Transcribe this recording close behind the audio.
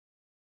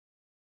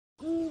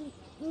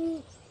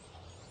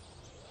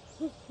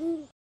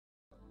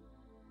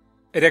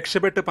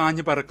രക്ഷപ്പെട്ട്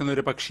പാഞ്ഞു പറക്കുന്ന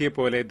ഒരു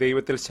പക്ഷിയെപ്പോലെ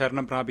ദൈവത്തിൽ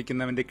ശരണം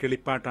പ്രാപിക്കുന്നവന്റെ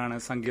കിളിപ്പാട്ടാണ്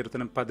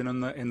സങ്കീർത്തനം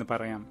 11 എന്ന്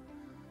പറയാം.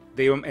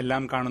 ദൈവം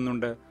എല്ലാം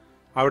കാണുന്നുണ്ട്.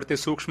 അവിടുത്തെ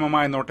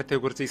സൂക്ഷ്മമായ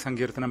നോട്ടത്തെക്കുറിച്ച് ഈ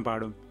സങ്കീർത്തനം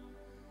പാടും.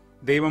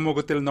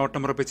 ദൈവമുഖത്തിൽ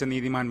നോട്ടമുറപ്പിച്ച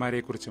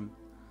നീതിമാന്മാരെക്കുറിച്ചും.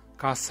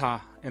 കാസ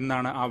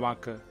എന്നാണ് ആ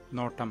വാക്ക്,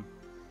 നോട്ടം.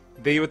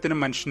 ദൈവത്തിനും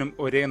മനുഷ്യനും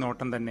ഒരേ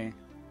നോട്ടം തന്നെ.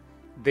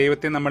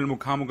 ദൈവത്തെ നമ്മൾ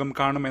മുഖാമുഖം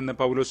കാണുമെന്ന്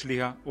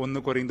പൗലോസ്ലീഹ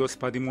 1 കൊരിന്തോസ്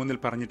 13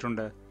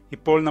 പറഞ്ഞിട്ടുണ്ട്.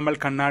 ഇപ്പോൾ നമ്മൾ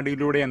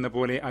കണ്ണാടിയിലൂടെ എന്ന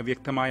പോലെ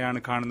അവ്യക്തമായാണ്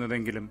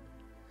കാണുന്നതെങ്കിലും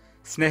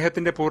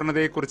സ്നേഹത്തിന്റെ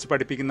പൂർണ്ണതയെക്കുറിച്ച്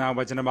പഠിപ്പിക്കുന്ന ആ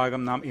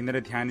വചനഭാഗം നാം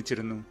ഇന്നലെ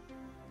ധ്യാനിച്ചിരുന്നു.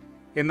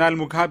 എന്നാൽ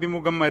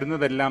മുഖാഭിമുഖം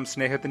വരുന്നതെല്ലാം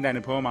സ്നേഹത്തിന്റെ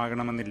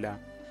അനുഭവമാകണമെന്നില്ല.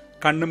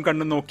 കണ്ണും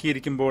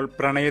നോക്കിയിരിക്കുമ്പോൾ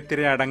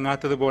പ്രണയത്തിരെ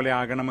അടങ്ങാത്തതുപോലെ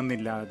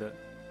ആകണമെന്നില്ല. അത്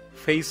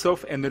ഫേസ്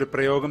ഓഫ് എന്നൊരു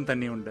പ്രയോഗം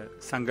തന്നെയുണ്ട്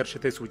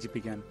സംഘർഷത്തെ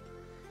സൂചിപ്പിക്കാൻ.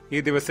 ഈ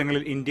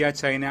ദിവസങ്ങളിൽ ഇന്ത്യ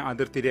ചൈന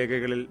അതിർത്തി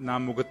രേഖകളിൽ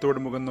നാം മുഖത്തോട്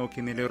മുഖം നോക്കി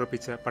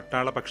നിലയുറപ്പിച്ച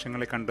പട്ടാള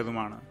പക്ഷങ്ങളെ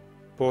കണ്ടതുമാണ്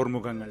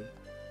പോർമുഖങ്ങൾ.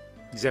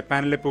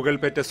 ജപ്പാനിലെ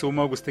പുകൾപെറ്റ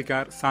സൂമോ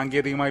ഗുസ്തിക്കാർ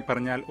സാങ്കേതികമായി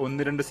പറഞ്ഞാൽ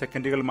 1-2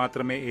 സെക്കൻഡുകൾ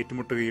മാത്രമേ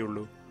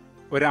ഏറ്റുമുട്ടുകയുള്ളൂ.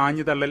 ഒരു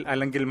ആഞ്ഞുതള്ളൽ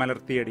അല്ലെങ്കിൽ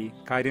മലർത്തിയടി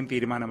കാര്യം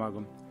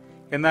തീരുമാനമാകും.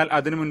 എന്നാൽ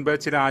അതിനു മുൻപ്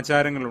ചില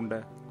ആചാരങ്ങളുണ്ട്.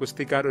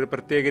 ഗുസ്തിക്കാർ ഒരു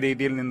പ്രത്യേക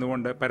രീതിയിൽ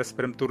നിന്നുകൊണ്ട്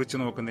പരസ്പരം തുറിച്ചു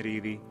നോക്കുന്ന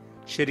രീതി.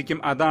 ശരിക്കും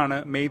അതാണ്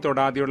മെയ്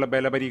തൊടാതെയുള്ള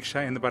ബലപരീക്ഷ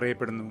എന്ന്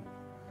പറയപ്പെടുന്നു.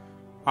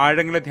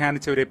 ആഴങ്ങളെ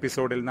ധ്യാനിച്ച ഒരു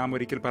എപ്പിസോഡിൽ നാം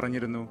ഒരിക്കൽ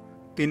പറഞ്ഞിരുന്നു,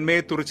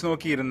 തിന്മയെ തുറിച്ചു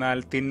നോക്കിയിരുന്നാൽ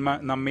തിന്മ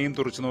നമ്മയും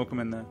തുറിച്ചു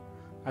നോക്കുമെന്ന്,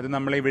 അത്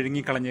നമ്മളെ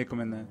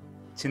വിഴുങ്ങിക്കളഞ്ഞേക്കുമെന്ന്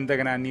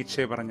ചിന്തകനായ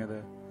നീറ്റ്ഷെ പറഞ്ഞത്.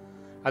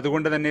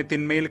 അതുകൊണ്ട് തന്നെ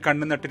തിന്മയിൽ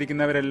കണ്ണു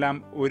നട്ടിരിക്കുന്നവരെല്ലാം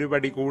ഒരു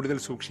പടി കൂടുതൽ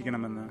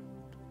സൂക്ഷിക്കണമെന്ന്.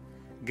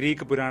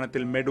 ഗ്രീക്ക്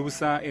പുരാണത്തിൽ മെഡൂസ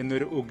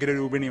എന്നൊരു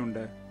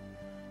ഉഗ്രരൂപിണിയുണ്ട്.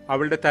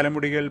 അവളുടെ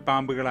തലമുടികൾ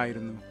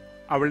പാമ്പുകളായിരുന്നു.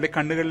 അവളുടെ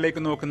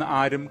കണ്ണുകളിലേക്ക് നോക്കുന്ന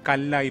ആരും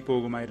കല്ലായി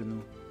പോകുമായിരുന്നു.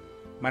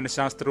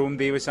 മനഃശാസ്ത്രവും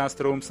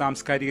ദൈവശാസ്ത്രവും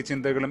സാംസ്കാരിക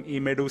ചിന്തകളും ഈ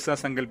മെഡൂസ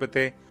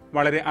സങ്കല്പത്തെ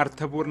വളരെ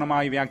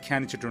അർത്ഥപൂർണമായി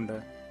വ്യാഖ്യാനിച്ചിട്ടുണ്ട്.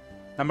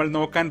 നമ്മൾ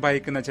നോക്കാൻ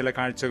ഭയക്കുന്ന ചില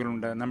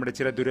കാഴ്ചകളുണ്ട്. നമ്മുടെ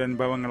ചില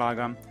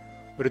ദുരനുഭവങ്ങളാകാം,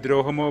 ഒരു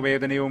ദ്രോഹമോ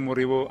വേദനയോ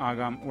മുറിവോ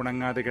ആകാം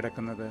ഉണങ്ങാതെ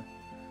കിടക്കുന്നത്.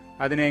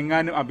 അതിനെ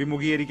എങ്ങാനും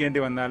അഭിമുഖീകരിക്കേണ്ടി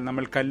വന്നാൽ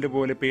നമ്മൾ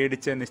കല്ലുപോലെ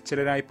പേടിച്ച്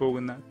നിശ്ചലരായി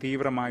പോകുന്ന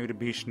തീവ്രമായൊരു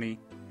ഭീഷണി.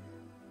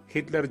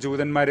 ഹിറ്റ്ലർ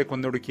ജൂതന്മാരെ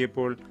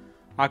കൊന്നൊടുക്കിയപ്പോൾ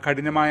ആ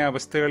കഠിനമായ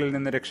അവസ്ഥകളിൽ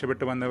നിന്ന്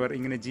രക്ഷപ്പെട്ടു വന്നവർ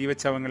ഇങ്ങനെ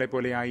ജീവച്ഛവങ്ങളെ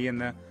പോലെയായി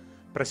എന്ന്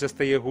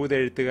പ്രശസ്ത യഹൂദ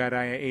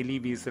എഴുത്തുകാരായ എലി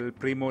വീസൽ,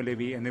 പ്രീമോ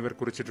ലെവി എന്നിവർ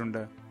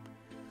കുറിച്ചിട്ടുണ്ട്.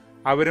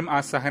 അവരും ആ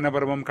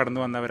സഹനപർവം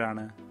കടന്നു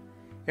വന്നവരാണ്.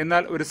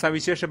 എന്നാൽ ഒരു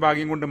സവിശേഷ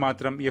ഭാഗ്യം കൊണ്ട്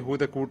മാത്രം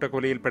യഹൂദ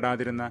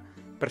കൂട്ടക്കൊലയിൽപ്പെടാതിരുന്ന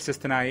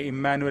പ്രശസ്തനായ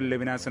ഇമ്മാനുവൽ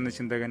ലെവിനാസ് എന്ന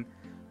ചിന്തകൻ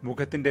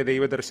മുഖത്തിന്റെ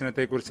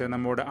ദൈവദർശനത്തെക്കുറിച്ച്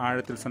നമ്മോട്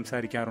ആഴത്തിൽ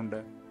സംസാരിക്കാറുണ്ട്.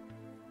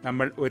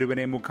 നമ്മൾ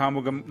ഒരുവനെ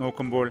മുഖാമുഖം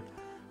നോക്കുമ്പോൾ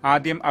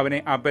ആദ്യം അവനെ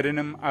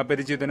അപരനും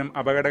അപരിചിതനും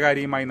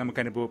അപകടകാരിയുമായി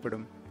നമുക്ക്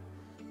അനുഭവപ്പെടും.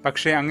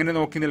 പക്ഷേ അങ്ങനെ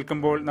നോക്കി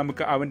നിൽക്കുമ്പോൾ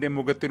നമുക്ക് അവന്റെ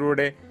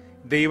മുഖത്തിലൂടെ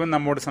ദൈവം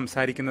നമ്മോട്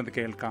സംസാരിക്കുന്നത്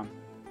കേൾക്കാം.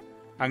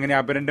 അങ്ങനെ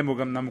അപരന്റെ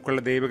മുഖം നമുക്കുള്ള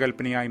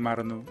ദൈവകൽപ്പനയായി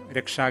മാറുന്നു,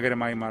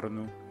 രക്ഷാകരമായി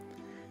മാറുന്നു.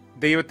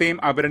 ദൈവത്തെയും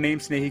അപരനെയും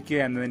സ്നേഹിക്കുക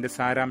എന്നതിന്റെ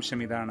സാരാംശം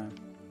ഇതാണ്.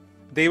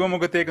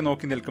 ദൈവമുഖത്തേക്ക്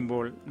നോക്കി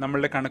നിൽക്കുമ്പോൾ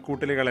നമ്മളുടെ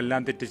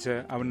കണക്കൂട്ടലുകളെല്ലാം തെറ്റിച്ച്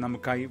അവൻ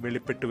നമുക്കായി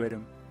വെളിപ്പെട്ടു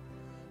വരും.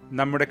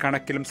 നമ്മുടെ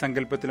കണക്കിലും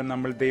സങ്കല്പത്തിലും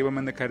നമ്മൾ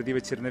ദൈവമെന്ന് കരുതി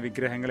വച്ചിരുന്ന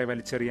വിഗ്രഹങ്ങളെ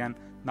വലിച്ചെറിയാൻ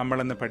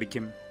നമ്മളെന്ന്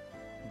പഠിക്കും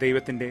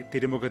ദൈവത്തിന്റെ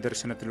തിരുമുഖ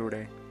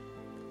ദർശനത്തിലൂടെ.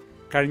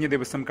 കഴിഞ്ഞ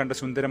ദിവസം കണ്ട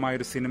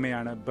സുന്ദരമായൊരു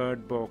സിനിമയാണ്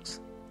ബേർഡ് ബോക്സ്,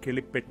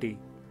 കിളിപ്പെട്ടി.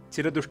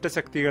 ചില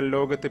ദുഷ്ടശക്തികൾ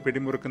ലോകത്തെ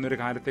പിടിമുറുക്കുന്ന ഒരു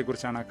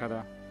കാലത്തെക്കുറിച്ചാണ് ആ കഥ.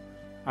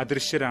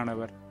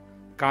 അദൃശ്യരാണവർ.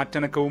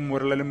 കാറ്റനക്കവും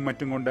മുരളലും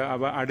മറ്റും കൊണ്ട്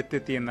അവ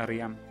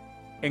അടുത്തെത്തിയെന്നറിയാം.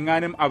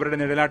 എങ്ങാനും അവരുടെ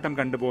നിഴലാട്ടം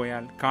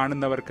കണ്ടുപോയാൽ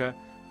കാണുന്നവർക്ക്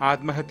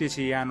ആത്മഹത്യ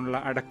ചെയ്യാനുള്ള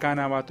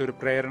അടക്കാനാവാത്തൊരു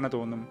പ്രേരണ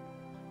തോന്നും.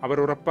 അവർ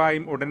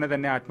ഉറപ്പായും ഉടനെ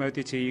തന്നെ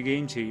ആത്മഹത്യ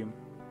ചെയ്യുകയും ചെയ്യും.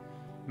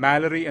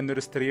 മാലറി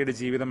എന്നൊരു സ്ത്രീയുടെ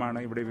ജീവിതമാണ്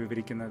ഇവിടെ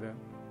വിവരിക്കുന്നത്.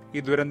 ഈ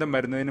ദുരന്തം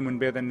വരുന്നതിന്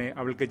മുൻപേ തന്നെ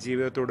അവൾക്ക്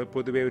ജീവിതത്തോട്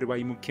പൊതുവെ ഒരു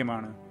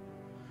വൈമുഖ്യമാണ്.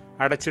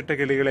 അടച്ചിട്ട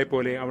കിളികളെ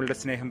പോലെ അവളുടെ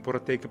സ്നേഹം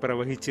പുറത്തേക്ക്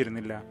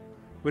പ്രവഹിച്ചിരുന്നില്ല.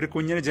 ഒരു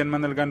കുഞ്ഞിന്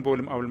ജന്മം നൽകാൻ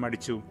പോലും അവൾ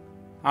മടിച്ചു.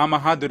 ആ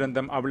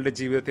മഹാദുരന്തം അവളുടെ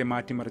ജീവിതത്തെ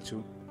മാറ്റിമറിച്ചു.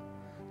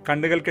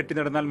 കണ്ണുകൾ കെട്ടി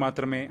നടന്നാൽ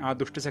മാത്രമേ ആ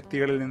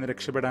ദുഷ്ടശക്തികളിൽ നിന്ന്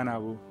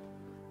രക്ഷപ്പെടാനാവൂ.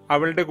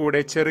 അവളുടെ കൂടെ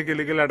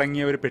ചെറുകിളികൾ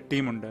അടങ്ങിയ ഒരു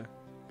പെട്ടിയുമുണ്ട്.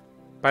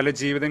 പല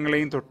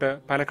ജീവിതങ്ങളെയും തൊട്ട്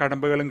പല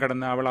കടമ്പകളും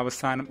കടന്ന് അവൾ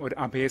അവസാനം ഒരു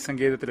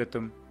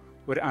അഭയസങ്കേതത്തിലെത്തും,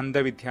 ഒരു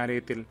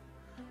അന്ധവിദ്യാലയത്തിൽ.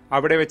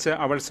 അവിടെ വെച്ച്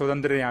അവൾ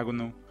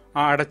സ്വതന്ത്രയാകുന്നു.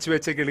 ആ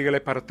അടച്ചുവെച്ച കിളികളെ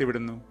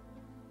പറത്തിവിടുന്നു.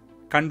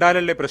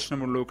 കണ്ടാലല്ലേ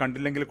പ്രശ്നമുള്ളൂ,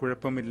 കണ്ടില്ലെങ്കിൽ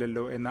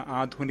കുഴപ്പമില്ലല്ലോ എന്ന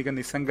ആധുനിക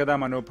നിസ്സംഗതാ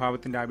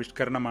മനോഭാവത്തിന്റെ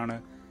ആവിഷ്കരണമാണ്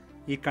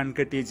ഈ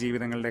കൺകെട്ടിയ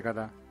ജീവിതങ്ങളുടെ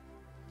കഥ.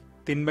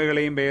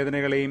 തിന്മകളെയും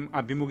വേദനകളെയും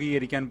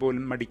അഭിമുഖീകരിക്കാൻ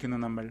പോലും മടിക്കുന്നു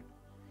നമ്മൾ.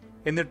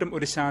 എന്നിട്ടും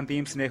ഒരു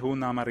ശാന്തിയും സ്നേഹവും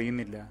നാം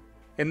അറിയുന്നില്ല.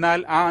 എന്നാൽ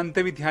ആ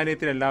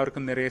അന്ധവിദ്യാലയത്തിൽ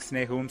എല്ലാവർക്കും നിറയെ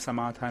സ്നേഹവും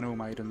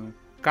സമാധാനവുമായിരുന്നു.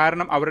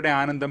 കാരണം അവരുടെ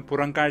ആനന്ദം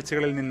പുറം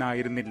കാഴ്ചകളിൽ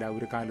നിന്നായിരുന്നില്ല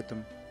ഒരു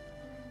കാലത്തും.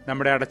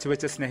 നമ്മുടെ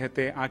അടച്ചുവെച്ച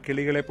സ്നേഹത്തെ ആ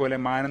കിളികളെ പോലെ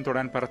മാനം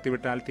തൊടാൻ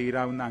പറത്തിവിട്ടാൽ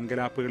തീരാവുന്ന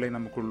അങ്കലാപ്പുകളെ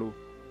നമുക്കുള്ളൂ.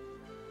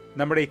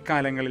 നമ്മുടെ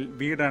ഇക്കാലങ്ങളിൽ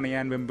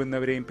വീടണയാൻ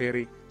വെമ്പുന്നവരെയും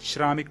പേറി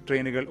ശ്രാമിക്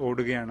ട്രെയിനുകൾ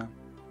ഓടുകയാണ്.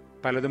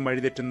 പലതും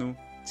വഴിതെറ്റുന്നു,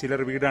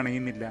 ചിലർ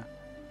വീടണയുന്നില്ല.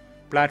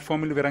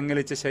 പ്ലാറ്റ്ഫോമിൽ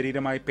വിറങ്ങലിച്ച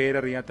ശരീരമായി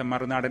പേരറിയാത്ത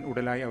മറുനാടൻ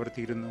ഉടലായി അവർ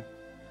തീരുന്നു.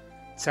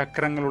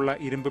 ചക്രങ്ങളുള്ള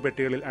ഇരുമ്പ്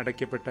പെട്ടികളിൽ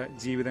അടയ്ക്കപ്പെട്ട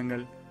ജീവിതങ്ങൾ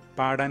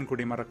പാടാൻ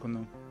കൂടി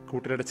മറക്കുന്നു,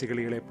 കൂട്ടിലടച്ച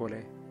കിളികളെ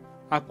പോലെ.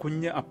 ആ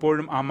കുഞ്ഞ്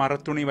അപ്പോഴും ആ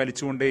മറത്തുണി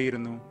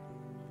വലിച്ചുകൊണ്ടേയിരുന്നു.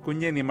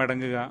 കുഞ്ഞെ നീ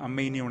മടങ്ങുക, അമ്മ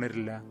ഇനി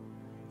ഉണരില്ല.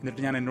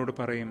 എന്നിട്ട് ഞാൻ എന്നോട്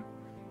പറയും,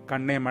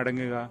 കണ്ണേ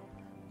മടങ്ങുക,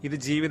 ഇത്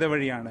ജീവിത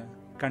വഴിയാണ്,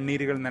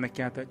 കണ്ണീരുകൾ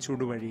നനയ്ക്കാത്ത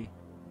ചുടുവഴി.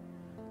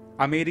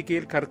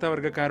 അമേരിക്കയിൽ കറുത്ത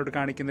വർഗ്ഗക്കാരോട്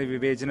കാണിക്കുന്ന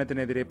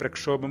വിവേചനത്തിനെതിരെ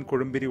പ്രക്ഷോഭം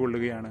കൊടുമ്പിരി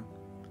കൊള്ളുകയാണ്.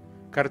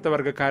 കറുത്ത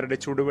വർഗ്ഗക്കാരുടെ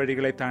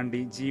ചുടുവഴികളെ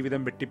താണ്ടി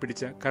ജീവിതം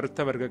വെട്ടിപ്പിടിച്ച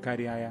കറുത്ത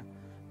വർഗ്ഗക്കാരിയായ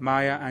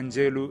മായ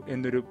അഞ്ചേലു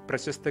എന്നൊരു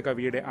പ്രശസ്ത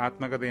കവിയുടെ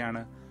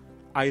ആത്മകഥയാണ്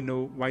I know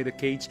why the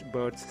caged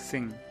birds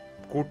Singh.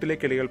 കൂട്ടിലെ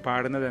കിളികൾ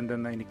പാടുന്നത്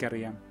എന്തെന്ന്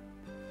എനിക്കറിയാം.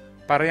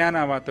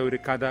 പറയാനാവാത്ത ഒരു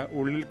കഥ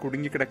ഉള്ളിൽ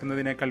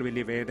കുടുങ്ങിക്കിടക്കുന്നതിനേക്കാൾ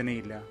വലിയ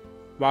വേദനയില്ല.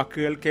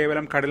 വാക്കുകൾ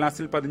കേവലം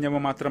കടലാസിൽ പതിഞ്ഞവ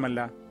മാത്രമല്ല,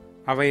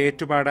 അവ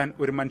ഏറ്റുപാടാൻ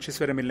ഒരു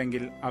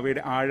മനുഷ്യസ്വരമില്ലെങ്കിൽ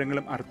അവയുടെ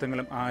ആഴങ്ങളും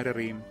അർത്ഥങ്ങളും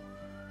ആരറിയും?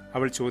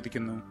 അവൾ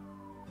ചോദിക്കുന്നു.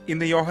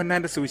 ഇന്ന്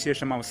യോഹന്നാന്റെ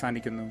സുവിശേഷം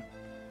അവസാനിക്കുന്നു.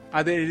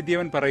 അത്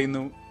എഴുതിയവൻ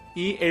പറയുന്നു,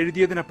 ഈ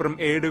എഴുതിയതിനപ്പുറം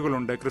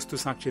ഏടുകളുണ്ട് ക്രിസ്തു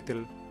സാക്ഷ്യത്തിൽ.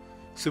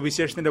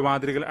 സുവിശേഷത്തിന്റെ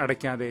വാതിലുകൾ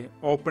അടയ്ക്കാതെ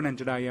ഓപ്പൺ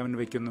എൻഡഡായി അവൻ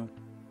വയ്ക്കുന്നു.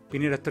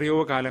 പിന്നീട് എത്രയോ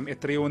കാലം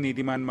എത്രയോ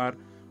നീതിമാന്മാർ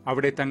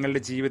അവിടെ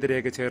തങ്ങളുടെ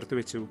ജീവിതരേഖ ചേർത്ത്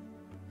വെച്ചു.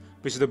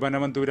 വിശുദ്ധ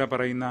ബനവന്തൂര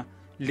പറയുന്ന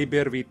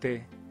ലിബർ വീത്തെ,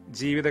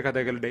 ജീവിത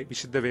കഥകളുടെ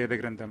വിശുദ്ധ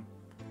വേദഗ്രന്ഥം.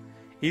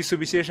 ഈ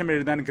സുവിശേഷം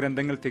എഴുതാൻ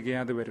ഗ്രന്ഥങ്ങൾ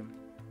തികയാതെ വരും.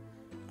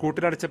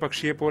 കൂട്ടിലടച്ച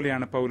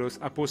പക്ഷിയെപ്പോലെയാണ് പൗലോസ്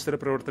അപ്പോസ്തല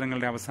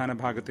പ്രവർത്തനങ്ങളുടെ അവസാന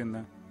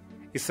ഭാഗത്തുനിന്ന്.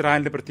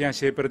 ഇസ്രായേലിന്റെ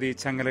പ്രത്യാശയെ പ്രതി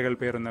ചങ്ങലകൾ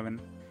പേറുന്നവൻ.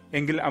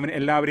 എങ്കിൽ അവൻ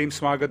എല്ലാവരെയും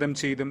സ്വാഗതം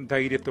ചെയ്തും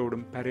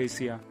ധൈര്യത്തോടും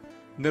പരേസ്യ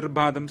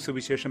നിർബാധം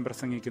സുവിശേഷം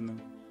പ്രസംഗിക്കുന്നു.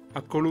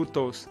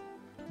 അക്കൊളൂത്തോസ്,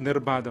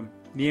 നിർബാധം,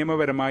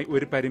 നിയമപരമായി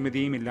ഒരു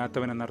പരിമിതിയും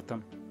ഇല്ലാത്തവനെന്നർത്ഥം.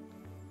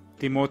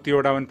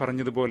 തിമോത്തിയോട് അവൻ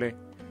പറഞ്ഞതുപോലെ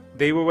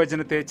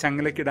ദൈവവചനത്തെ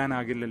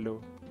ചങ്ങലക്കിടാനാകില്ലല്ലോ.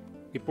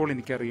 ഇപ്പോൾ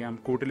എനിക്കറിയാം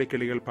കൂട്ടിലെ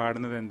കിളികൾ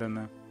പാടുന്നത്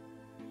എന്തെന്ന്.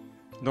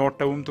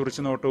 നോട്ടവും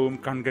തുറിച്ചുനോട്ടവും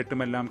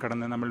കൺകെട്ടുമെല്ലാം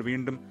കടന്ന് നമ്മൾ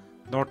വീണ്ടും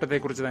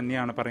നോട്ടത്തെക്കുറിച്ച്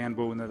തന്നെയാണ് പറയാൻ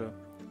പോകുന്നത്.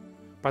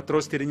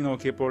 പത്രോസ് തിരിഞ്ഞു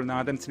നോക്കിയപ്പോൾ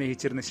നാഥൻ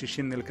സ്നേഹിച്ചിരുന്ന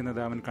ശിഷ്യൻ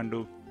നിൽക്കുന്നത് അവൻ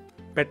കണ്ടു.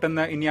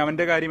 പെട്ടെന്ന് ഇനി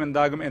അവന്റെ കാര്യം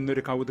എന്താകും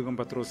എന്നൊരു കൗതുകം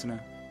പത്രോസിന്.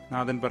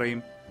 നാഥൻ പറയും,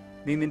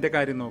 നീ നിന്റെ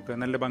കാര്യം നോക്ക്,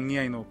 നല്ല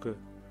ഭംഗിയായി നോക്ക്.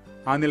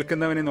 ആ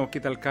നിൽക്കുന്നവനെ നോക്കി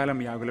തൽക്കാലം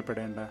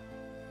വ്യാകുലപ്പെടേണ്ട.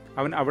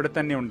 അവൻ അവിടെ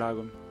തന്നെ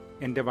ഉണ്ടാകും,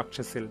 എൻ്റെ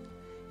വക്ഷസിൽ.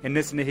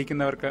 എന്നെ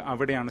സ്നേഹിക്കുന്നവർക്ക്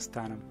അവിടെയാണ്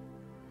സ്ഥാനം.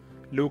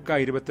 ലൂക്ക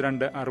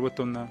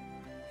 22:61.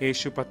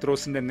 യേശു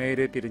പത്രോസിന്റെ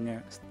നേരെ തിരിഞ്ഞ്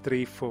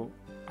സ്ത്രീഫോ,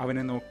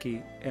 അവനെ നോക്കി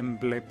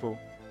എംബ്ലേപ്പോ.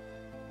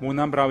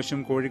 3-ാം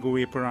പ്രാവശ്യം കോഴി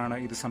കൂവിയപ്പോഴാണ്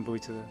ഇത്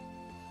സംഭവിച്ചത്.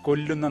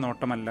 കൊല്ലുന്ന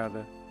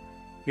നോട്ടമല്ലാതെ.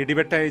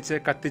 ഇടിവെട്ടയച്ച്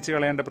കത്തിച്ചു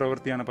കളയേണ്ട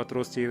പ്രവൃത്തിയാണ്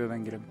പത്രോസ്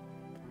ചെയ്തതെങ്കിലും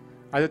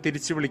അത്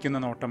തിരിച്ചു വിളിക്കുന്ന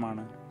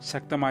നോട്ടമാണ്,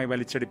 ശക്തമായി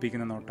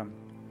വലിച്ചടിപ്പിക്കുന്ന നോട്ടം.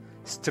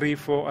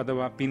 സ്ത്രീഫോ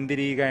അഥവാ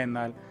പിന്തിരിയുക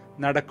എന്നാൽ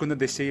നടക്കുന്ന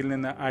ദിശയിൽ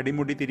നിന്ന്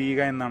അടിമുടി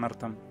തിരിയുക എന്നാണ്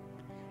അർത്ഥം.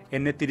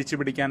 എന്നെ തിരിച്ചു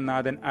പിടിക്കാൻ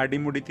നാഥൻ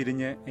അടിമുടി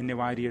തിരിഞ്ഞ് എന്നെ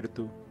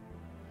വാരിയെടുത്തു.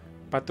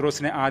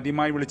 പത്രോസിനെ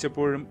ആദ്യമായി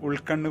വിളിച്ചപ്പോഴും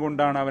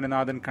ഉൾക്കണ്ണുകൊണ്ടാണ് അവനെ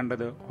നാഥൻ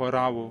കണ്ടത്.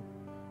 ഹൊറാവോ,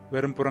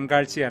 വെറും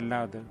പുറംകാഴ്ചയല്ല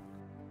അത്.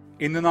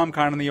 ഇന്ന് നാം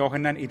കാണുന്ന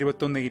യോഹന്നാൻ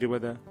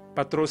 21:20.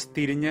 പത്രോസ്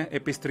തിരിഞ്ഞ്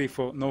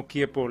എപ്പിസ്ത്രീഫോ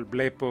നോക്കിയപ്പോൾ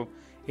ബ്ലേപ്പോ,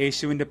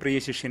 യേശുവിന്റെ പ്രിയ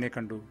ശിഷ്യനെ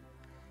കണ്ടു.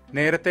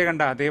 നേരത്തെ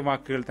കണ്ട അതേ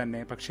വാക്കുകൾ തന്നെ,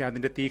 പക്ഷെ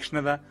അതിന്റെ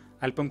തീക്ഷ്ണത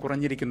അല്പം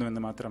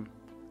കുറഞ്ഞിരിക്കുന്നുവെന്ന് മാത്രം.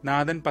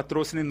 നാഥൻ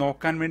പത്രോസിനെ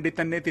നോക്കാൻ വേണ്ടി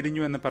തന്നെ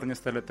തിരിഞ്ഞു എന്ന് പറഞ്ഞ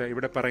സ്ഥലത്ത്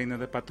ഇവിടെ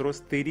പറയുന്നത്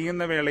പത്രോസ്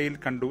തിരിയുന്ന വേളയിൽ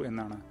കണ്ടു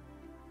എന്നാണ്.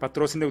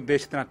 പത്രോസിന്റെ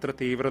ഉദ്ദേശത്തിന് അത്ര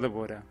തീവ്രത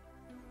പോരാ.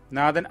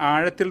 നാഥൻ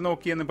ആഴത്തിൽ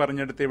നോക്കിയെന്ന്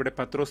പറഞ്ഞെടുത്ത് ഇവിടെ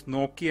പത്രോസ്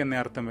നോക്കി എന്നേ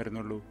അർത്ഥം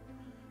വരുന്നുള്ളൂ.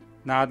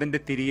 നാഥന്റെ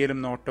തിരിയലും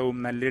നോട്ടവും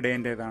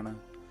നല്ലിടേണ്ടതാണ്.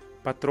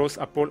 പത്രോസ്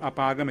അപ്പോൾ ആ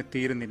പാകം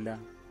എത്തിയിരുന്നില്ല,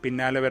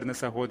 പിന്നാലെ വരുന്ന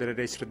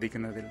സഹോദരരെ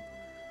ശ്രദ്ധിക്കുന്നതിൽ.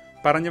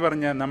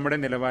 പറഞ്ഞു നമ്മുടെ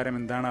നിലവാരം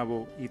എന്താണാവോ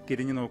ഈ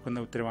തിരിഞ്ഞു നോക്കുന്ന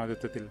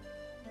ഉത്തരവാദിത്വത്തിൽ.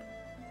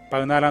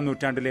 14-ാം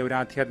നൂറ്റാണ്ടിലെ ഒരു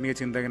ആധ്യാത്മിക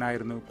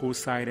ചിന്തകനായിരുന്നു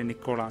കൂസായിലെ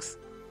നിക്കോളാസ്.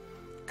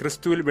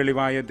 ക്രിസ്തുവിൽ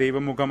വെളിവായ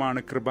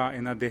ദൈവമുഖമാണ് കൃപ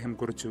എന്ന് അദ്ദേഹം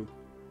കുറിച്ചു.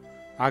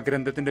 ആ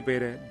ഗ്രന്ഥത്തിന്റെ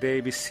പേര് ദേ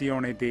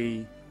വിസിയോണെ ദേയി,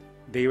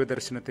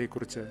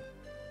 ദൈവദർശനത്തെക്കുറിച്ച്.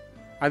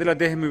 അതിൽ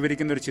അദ്ദേഹം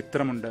വിവരിക്കുന്ന ഒരു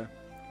ചിത്രമുണ്ട്.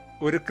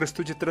 ഒരു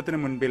ക്രിസ്തു ചിത്രത്തിന്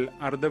മുൻപിൽ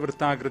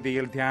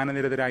അർദ്ധവൃത്താകൃതിയിൽ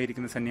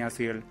ധ്യാനനിരതരായിരിക്കുന്ന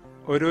സന്യാസികൾ.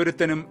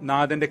 ഓരോരുത്തനും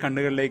നാഥന്റെ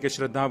കണ്ണുകളിലേക്ക്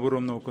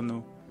ശ്രദ്ധാപൂർവം നോക്കുന്നു.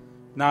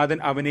 നാഥൻ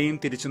അവനെയും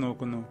തിരിച്ചു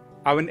നോക്കുന്നു.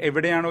 അവൻ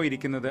എവിടെയാണോ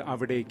ഇരിക്കുന്നത്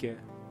അവിടേക്ക്.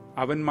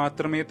 അവൻ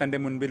മാത്രമേ തന്റെ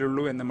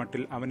മുൻപിലുള്ളൂ എന്ന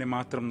മട്ടിൽ അവനെ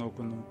മാത്രം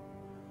നോക്കുന്നു.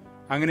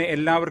 അങ്ങനെ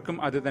എല്ലാവർക്കും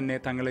അത് തന്നെ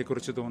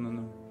തങ്ങളെക്കുറിച്ച്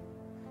തോന്നുന്നു.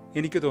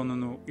 എനിക്ക്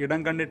തോന്നുന്നു, ഇടം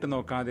കണ്ടിട്ട്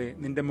നോക്കാതെ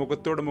നിന്റെ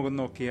മുഖത്തോട് മുഖം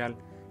നോക്കിയാൽ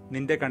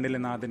നിന്റെ കണ്ണിലെ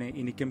നാഥനെ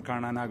എനിക്കും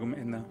കാണാനാകും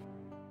എന്ന്.